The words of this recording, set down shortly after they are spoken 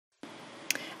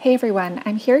Hey everyone,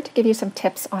 I'm here to give you some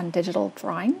tips on digital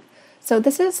drawing. So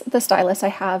this is the stylus I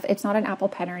have. It's not an Apple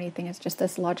pen or anything, it's just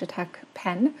this Logitech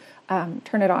pen.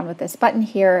 Turn it on with this button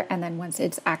here, and then once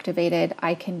it's activated,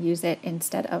 I can use it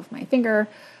instead of my finger.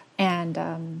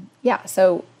 And yeah,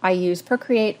 so I use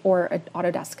Procreate or an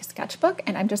Autodesk Sketchbook,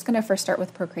 and I'm just gonna first start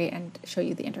with Procreate and show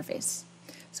you the interface.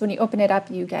 So when you open it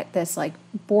up, you get this like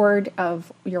board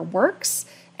of your works.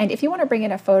 And if you want to bring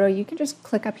in a photo, you can just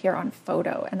click up here on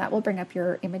photo and that will bring up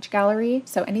your image gallery.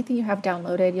 So anything you have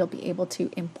downloaded, you'll be able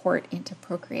to import into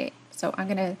Procreate. So I'm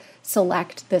going to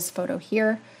select this photo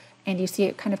here, and you see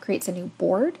it kind of creates a new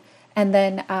board. And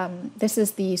then this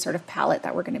is the sort of palette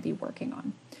that we're going to be working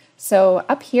on. So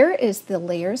up here is the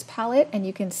layers palette, and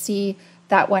you can see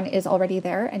that one is already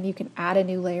there, and you can add a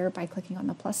new layer by clicking on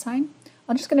the plus sign.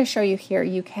 I'm just going to show you here.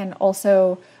 You can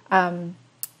also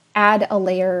add a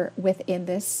layer within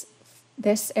this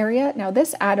area. Now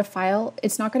this add a file,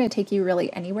 it's not going to take you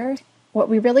really anywhere. What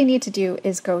we really need to do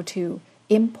is go to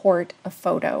import a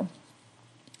photo.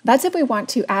 That's if we want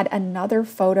to add another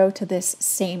photo to this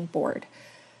same board.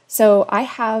 So I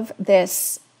have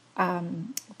this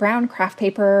brown craft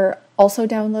paper also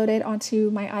downloaded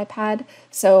onto my iPad.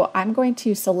 So I'm going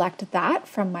to select that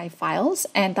from my files,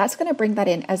 and that's going to bring that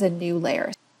in as a new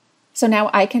layer. So now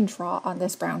I can draw on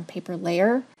this brown paper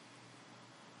layer.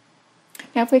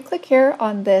 Now if we click here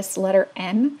on this letter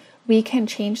N, we can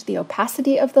change the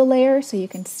opacity of the layer so you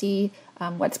can see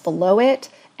what's below it.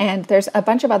 And there's a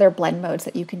bunch of other blend modes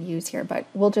that you can use here, but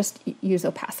we'll just use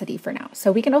opacity for now.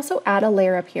 So we can also add a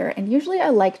layer up here. And usually I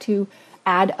like to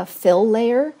add a fill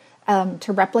layer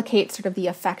to replicate sort of the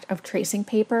effect of tracing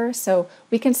paper. So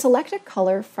we can select a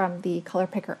color from the color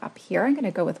picker up here. I'm going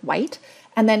to go with white,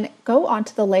 and then go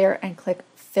onto the layer and click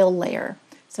fill layer.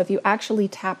 So if you actually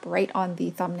tap right on the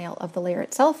thumbnail of the layer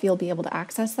itself, you'll be able to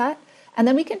access that. And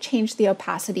then we can change the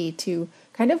opacity to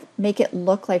kind of make it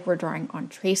look like we're drawing on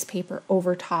trace paper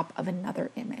over top of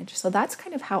another image. So that's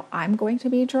kind of how I'm going to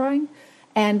be drawing.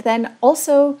 And then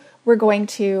also we're going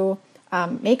to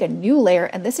make a new layer,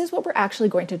 and this is what we're actually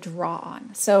going to draw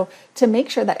on. So to make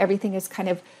sure that everything is kind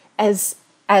of as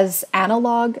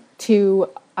analog to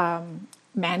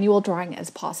manual drawing as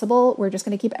possible, we're just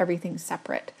going to keep everything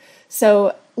separate.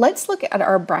 So let's look at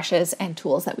our brushes and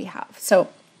tools that we have. So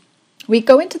we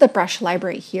go into the brush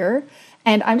library here,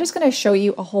 and I'm just going to show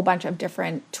you a whole bunch of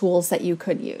different tools that you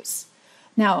could use.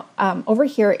 Now, over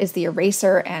here is the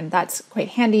eraser, and that's quite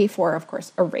handy for, of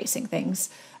course, erasing things.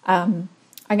 I'm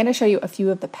going to show you a few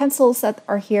of the pencils that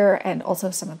are here and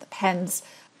also some of the pens.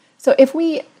 So if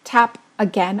we tap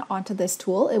again onto this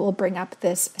tool, it will bring up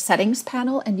this settings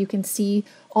panel, and you can see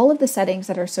all of the settings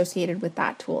that are associated with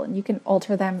that tool, and you can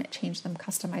alter them, change them,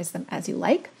 customize them as you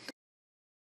like.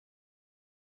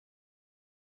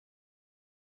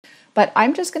 But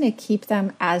I'm just going to keep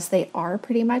them as they are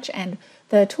pretty much, and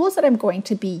the tools that I'm going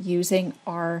to be using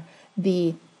are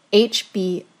the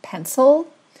HB pencil,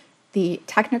 the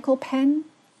technical pen,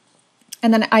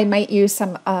 and then I might use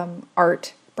some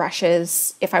art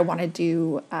brushes if I want to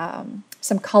do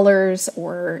some colors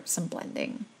or some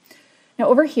blending. Now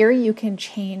over here you can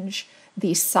change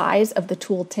the size of the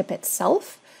tool tip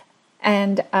itself.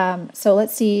 And so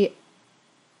let's see,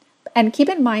 and keep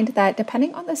in mind that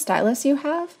depending on the stylus you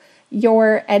have,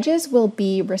 your edges will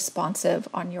be responsive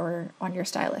on your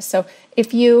stylus. So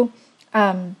if you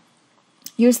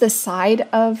use the side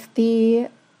of the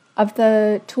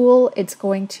tool, it's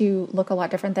going to look a lot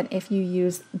different than if you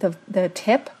use the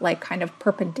tip like kind of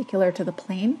perpendicular to the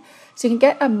plane. So you can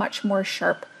get a much more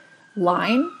sharp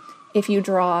line if you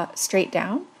draw straight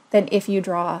down than if you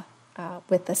draw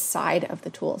with the side of the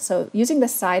tool. So using the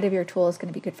side of your tool is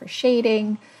going to be good for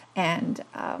shading and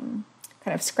kind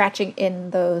of scratching in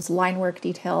those line work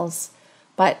details.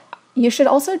 But you should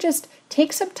also just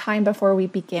take some time before we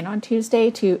begin on Tuesday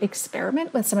to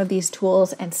experiment with some of these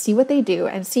tools and see what they do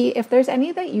and see if there's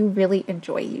any that you really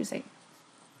enjoy using.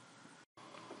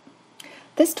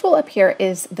 This tool up here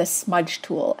is the smudge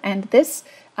tool, and this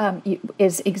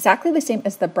is exactly the same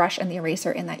as the brush and the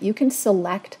eraser in that you can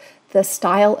select the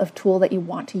style of tool that you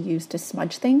want to use to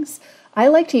smudge things. I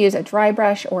like to use a dry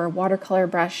brush or a watercolor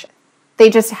brush. They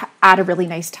just add a really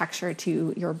nice texture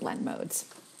to your blend modes.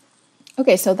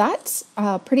 Okay, so that's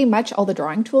pretty much all the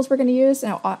drawing tools we're going to use.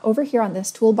 Now over here on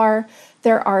this toolbar,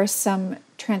 there are some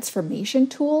transformation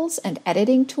tools and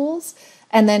editing tools,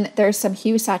 and then there's some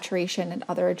hue, saturation, and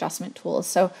other adjustment tools.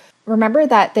 So remember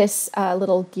that this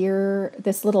little gear,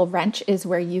 this little wrench is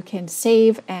where you can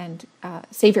save and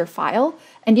save your file,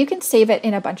 and you can save it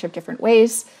in a bunch of different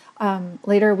ways.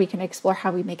 Later we can explore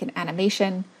how we make an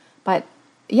animation, but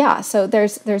yeah, so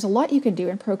there's a lot you can do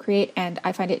in Procreate, and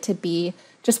I find it to be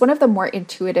just one of the more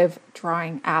intuitive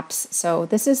drawing apps. So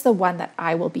this is the one that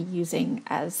I will be using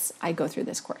as I go through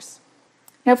this course.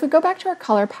 Now, if we go back to our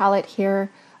color palette here,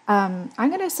 I'm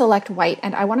going to select white,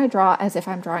 and I want to draw as if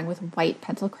I'm drawing with white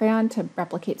pencil crayon to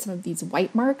replicate some of these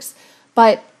white marks,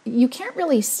 but you can't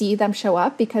really see them show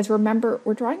up because remember,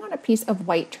 we're drawing on a piece of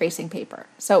white tracing paper.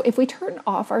 So if we turn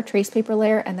off our trace paper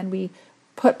layer and then we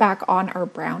put back on our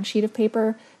brown sheet of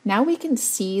paper, now we can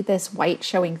see this white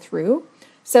showing through.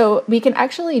 So we can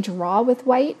actually draw with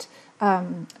white,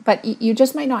 but you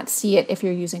just might not see it if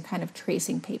you're using kind of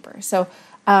tracing paper. So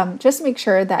just make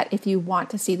sure that if you want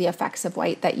to see the effects of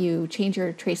white, that you change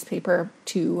your trace paper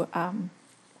to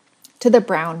the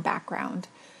brown background.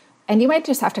 And you might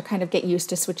just have to kind of get used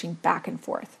to switching back and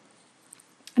forth.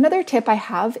 Another tip I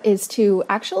have is to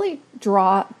actually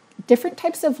draw different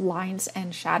types of lines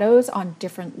and shadows on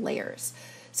different layers.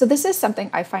 So this is something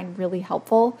I find really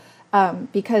helpful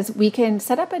because we can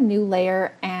set up a new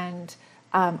layer, and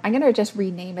I'm going to just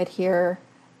rename it here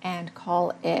and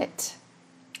call it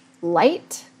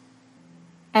light.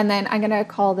 And then I'm going to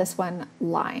call this one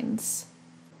lines.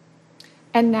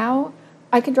 And now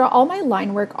I can draw all my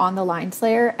line work on the lines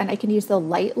layer, and I can use the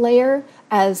light layer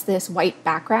as this white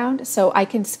background. So I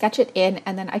can sketch it in,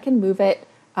 and then I can move it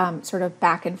sort of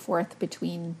back and forth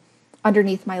between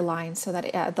underneath my lines so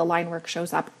that the line work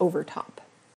shows up over top.